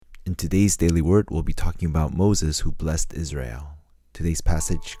In today's daily word, we'll be talking about Moses who blessed Israel. Today's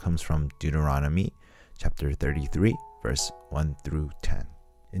passage comes from Deuteronomy chapter 33, verse 1 through 10.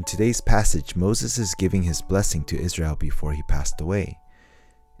 In today's passage, Moses is giving his blessing to Israel before he passed away.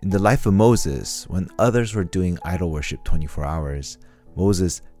 In the life of Moses, when others were doing idol worship 24 hours,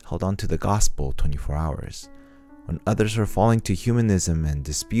 Moses held on to the gospel 24 hours. When others were falling to humanism and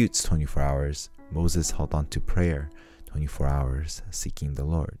disputes 24 hours, Moses held on to prayer 24 hours, seeking the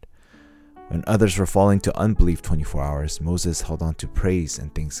Lord. When others were falling to unbelief 24 hours, Moses held on to praise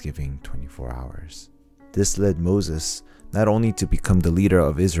and thanksgiving 24 hours. This led Moses not only to become the leader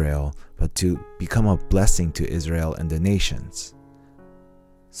of Israel, but to become a blessing to Israel and the nations.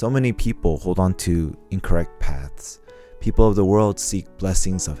 So many people hold on to incorrect paths. People of the world seek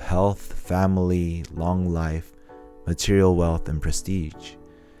blessings of health, family, long life, material wealth, and prestige.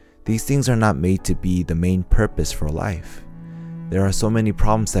 These things are not made to be the main purpose for life. There are so many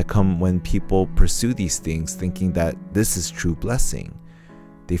problems that come when people pursue these things thinking that this is true blessing.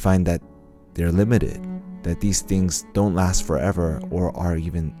 They find that they're limited, that these things don't last forever or are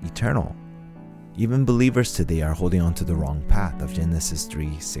even eternal. Even believers today are holding on to the wrong path of Genesis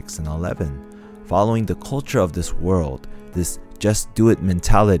 3, 6, and 11. Following the culture of this world, this just do it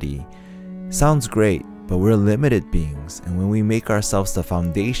mentality sounds great, but we're limited beings, and when we make ourselves the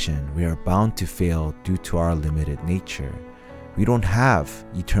foundation, we are bound to fail due to our limited nature. We don't have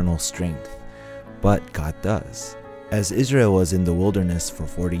eternal strength, but God does. As Israel was in the wilderness for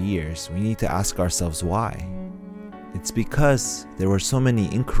 40 years, we need to ask ourselves why. It's because there were so many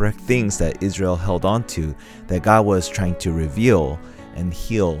incorrect things that Israel held on to that God was trying to reveal and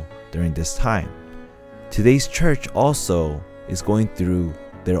heal during this time. Today's church also is going through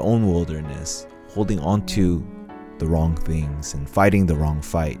their own wilderness, holding on to the wrong things and fighting the wrong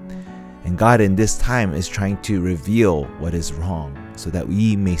fight. And God in this time is trying to reveal what is wrong so that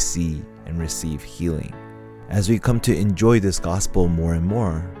we may see and receive healing. As we come to enjoy this gospel more and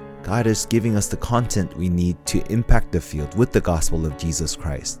more, God is giving us the content we need to impact the field with the gospel of Jesus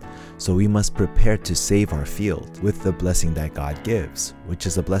Christ. So we must prepare to save our field with the blessing that God gives, which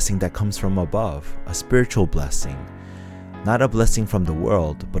is a blessing that comes from above, a spiritual blessing. Not a blessing from the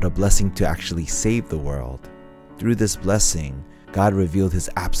world, but a blessing to actually save the world. Through this blessing, God revealed his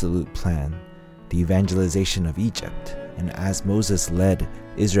absolute plan, the evangelization of Egypt. And as Moses led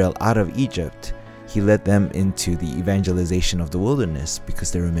Israel out of Egypt, he led them into the evangelization of the wilderness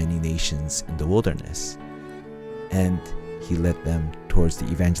because there were many nations in the wilderness. And he led them towards the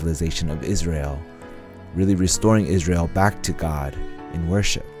evangelization of Israel, really restoring Israel back to God in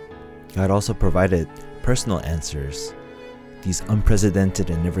worship. God also provided personal answers, these unprecedented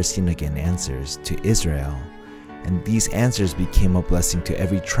and never seen again answers to Israel. And these answers became a blessing to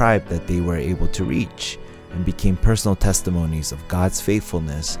every tribe that they were able to reach, and became personal testimonies of God's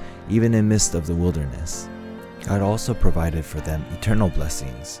faithfulness even in midst of the wilderness. God also provided for them eternal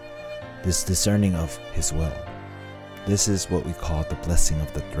blessings, this discerning of his will. This is what we call the blessing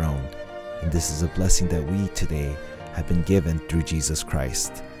of the throne, and this is a blessing that we today have been given through Jesus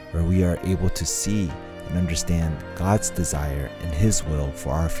Christ, where we are able to see and understand God's desire and his will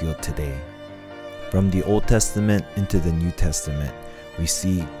for our field today. From the Old Testament into the New Testament, we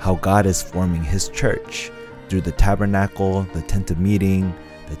see how God is forming his church through the tabernacle, the tent of meeting,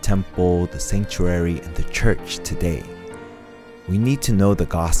 the temple, the sanctuary, and the church today. We need to know the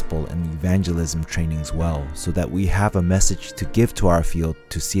gospel and evangelism trainings well so that we have a message to give to our field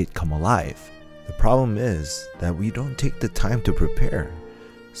to see it come alive. The problem is that we don't take the time to prepare,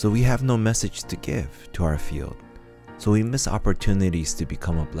 so we have no message to give to our field. So we miss opportunities to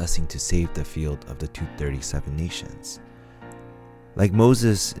become a blessing to save the field of the 237 nations. Like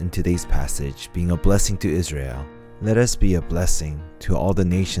Moses in today's passage being a blessing to Israel, let us be a blessing to all the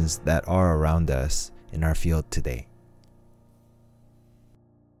nations that are around us in our field today.